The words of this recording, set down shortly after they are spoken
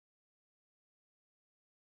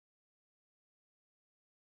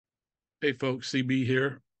Hey folks, CB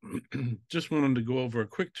here. Just wanted to go over a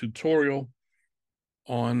quick tutorial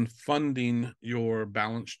on funding your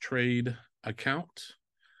BalancedTrade account.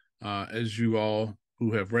 As you all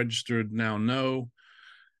who have registered now know,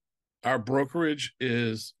 our brokerage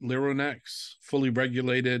is Lironex, fully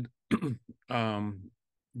regulated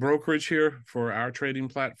brokerage here for our trading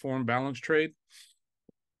platform, BalancedTrade.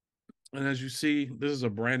 And as you see, this is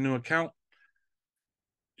a brand new account.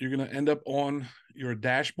 You're going to end up on your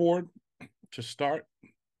dashboard to start.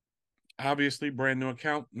 Obviously, brand new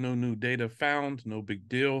account, no new data found, no big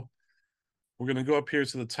deal. We're going to go up here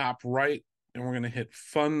to the top right, and we're going to hit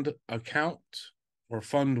Fund Account or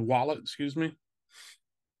Fund Wallet, excuse me.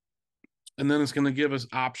 And then it's going to give us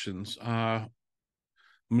options.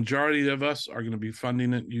 Majority of us are going to be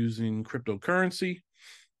funding it using cryptocurrency.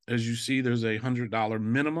 As you see, there's a $100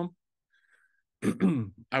 minimum.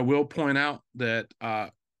 I will point out that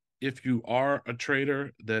if you are a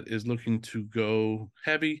trader that is looking to go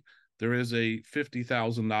heavy, there is a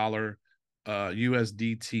 $50,000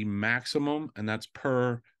 USDT maximum, and that's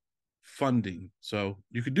per funding. So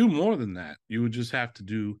you could do more than that. You would just have to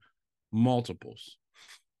do multiples.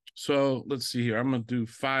 So let's see here. I'm going to do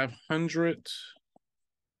 500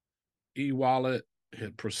 e-wallet,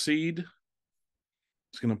 hit proceed.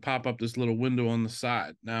 It's going to pop up this little window on the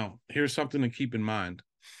side. Now, here's something to keep in mind.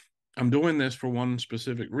 I'm doing this for one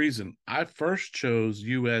specific reason. I first chose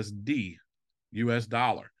USD, US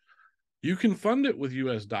dollar. You can fund it with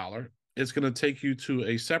US dollar. It's going to take you to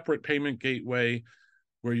a separate payment gateway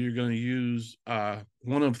where you're going to use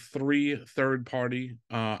one of three third-party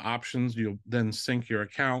options. You'll then sync your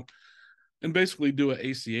account and basically do an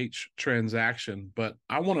ACH transaction. But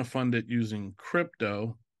I want to fund it using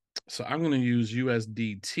crypto, so I'm going to use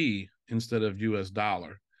USDT instead of US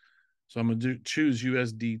dollar. So I'm going to choose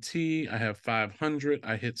USDT. I have 500.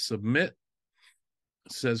 I hit submit.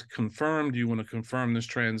 It says confirm. Do you want to confirm this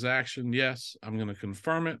transaction? Yes, I'm going to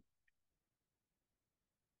confirm it.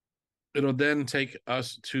 It'll then take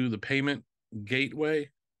us to the payment gateway.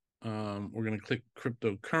 We're going to click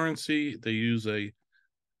cryptocurrency. They use a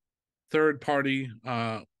third-party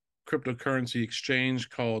cryptocurrency exchange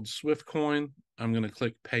called SwiftCoin. I'm going to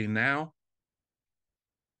click pay now.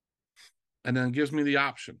 And then it gives me the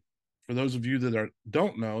option. For those of you that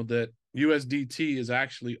don't know, that USDT is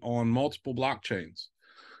actually on multiple blockchains.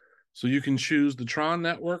 So you can choose the Tron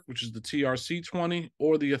network, which is the TRC20,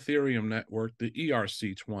 or the Ethereum network, the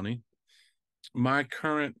ERC20. My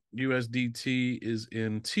current USDT is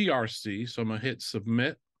in TRC, so I'm going to hit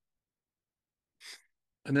submit.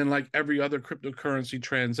 And then like every other cryptocurrency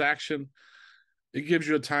transaction, it gives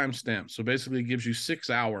you a timestamp. So basically it gives you 6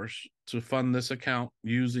 hours to fund this account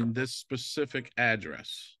using this specific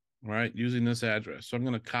address, right? Using this address. So I'm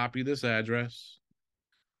going to copy this address.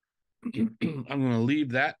 I'm going to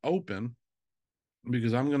leave that open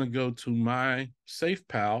because I'm going to go to my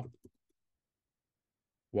SafePal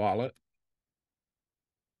wallet,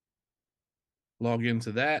 log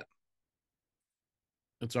into that.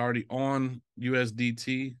 It's already on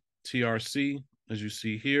USDT TRC, as you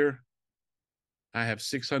see here. I have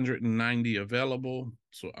 690 available,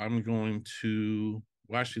 so I'm going to,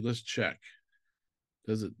 well, actually, let's check.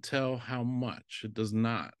 Does it tell how much? It does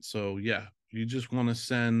not. So yeah, you just want to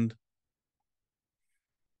send,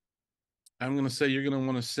 I'm going to say you're going to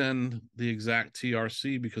want to send the exact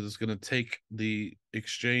TRC because it's going to take the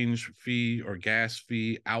exchange fee or gas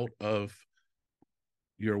fee out of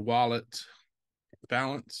your wallet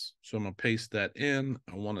balance. So I'm going to paste that in.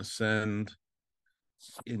 I want to send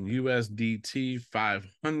in USDT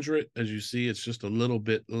 500. As you see, it's just a little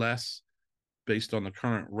bit less based on the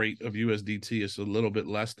current rate of USDT. It's a little bit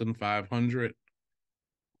less than 500.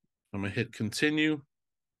 I'm going to hit continue. It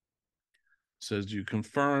says, do you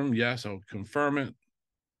confirm? Yes, I'll confirm it.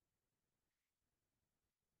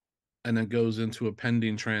 And then goes into a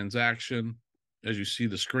pending transaction. As you see,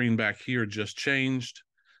 the screen back here just changed.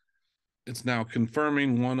 It's now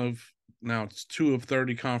confirming now it's 2 of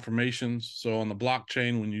 30 confirmations. So on the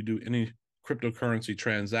blockchain, when you do any cryptocurrency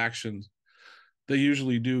transactions, they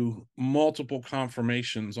usually do multiple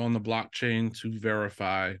confirmations on the blockchain to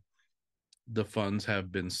verify the funds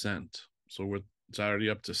have been sent. So it's already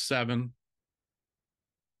up to 7.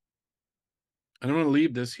 And I'm going to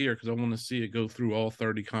leave this here because I want to see it go through all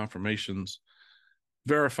 30 confirmations,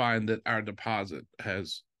 verifying that our deposit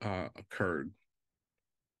has occurred.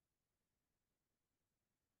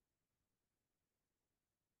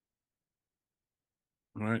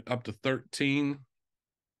 All right, up to 13.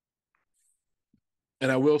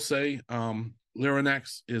 And I will say,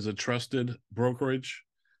 Lironex is a trusted brokerage.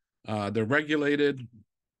 They're regulated.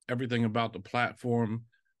 Everything about the platform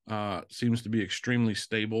seems to be extremely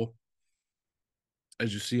stable.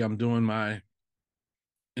 As you see, I'm doing my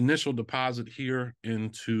initial deposit here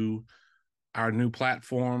into our new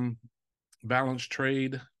platform,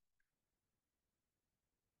 BalancedTrade.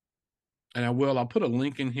 And I'll put a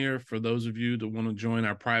link in here for those of you that want to join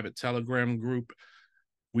our private Telegram group.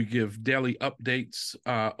 We give daily updates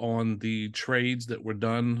on the trades that were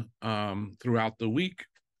done throughout the week,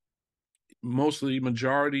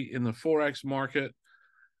 majority in the Forex market.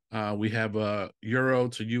 We have a euro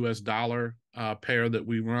to US dollar pair that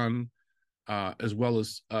we run, as well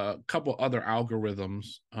as a couple other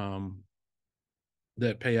algorithms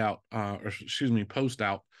that post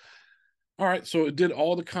out. All right, so it did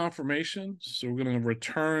all the confirmations. So we're going to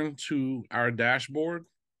return to our dashboard.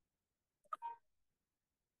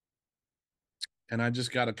 And I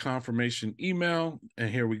just got a confirmation email, and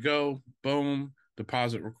here we go. Boom,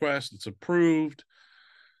 deposit request. It's approved.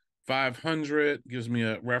 500 gives me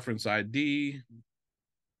a reference ID,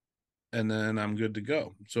 and then I'm good to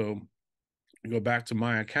go. So go back to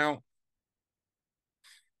my account.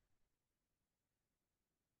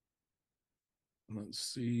 Let's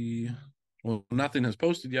see. Well, nothing has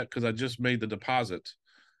posted yet because I just made the deposit.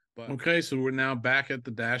 But okay, so we're now back at the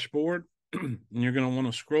dashboard, and you're going to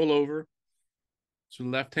want to scroll over to the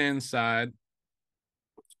left-hand side,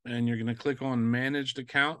 and you're going to click on Managed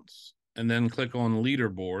Accounts, and then click on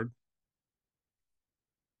Leaderboard.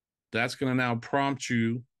 That's going to now prompt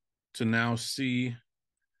you to now see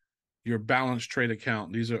your BalancedTrade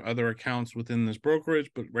account. These are other accounts within this brokerage,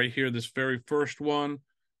 but right here, this very first one,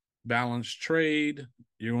 BalancedTrade,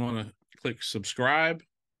 you want to click subscribe.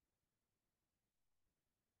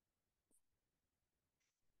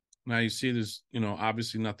 Now you see there's,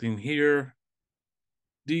 obviously nothing here.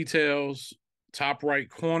 Details, top right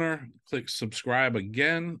corner, click subscribe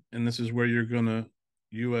again. And this is where you're going to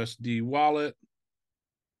USD wallet.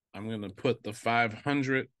 I'm going to put the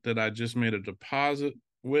 500 that I just made a deposit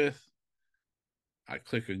with. I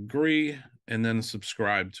click agree and then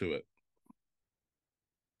subscribe to it.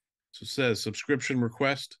 So it says subscription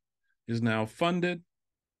request is now funded.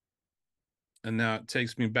 And now it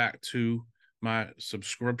takes me back to my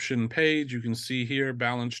subscription page. You can see here,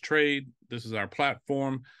 BalancedTrade. This is our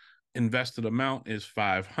platform. Invested amount is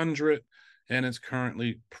 500, and it's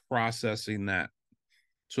currently processing that.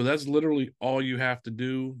 So that's literally all you have to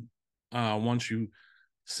do once you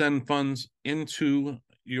send funds into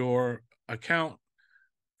your account.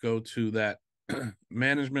 Go to that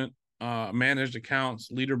managed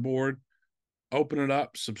accounts leaderboard, open it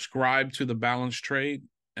up, subscribe to the BalancedTrade,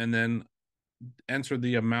 and then enter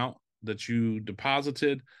the amount that you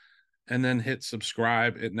deposited, and then hit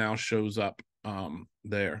subscribe. It now shows up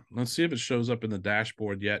there. Let's see if it shows up in the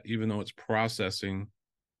dashboard yet, even though it's processing.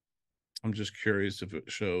 I'm just curious if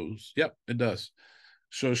it shows. Yep, it does.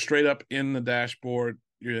 Shows straight up in the dashboard.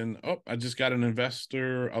 You're in. Oh, I just got an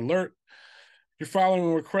investor alert. Your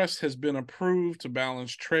following request has been approved to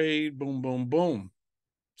BalancedTrade. Boom, boom, boom.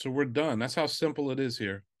 So we're done. That's how simple it is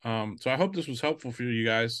here. So I hope this was helpful for you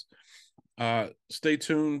guys. Stay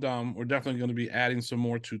tuned. We're definitely going to be adding some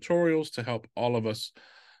more tutorials to help all of us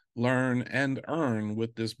learn and earn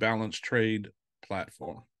with this BalancedTrade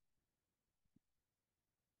platform.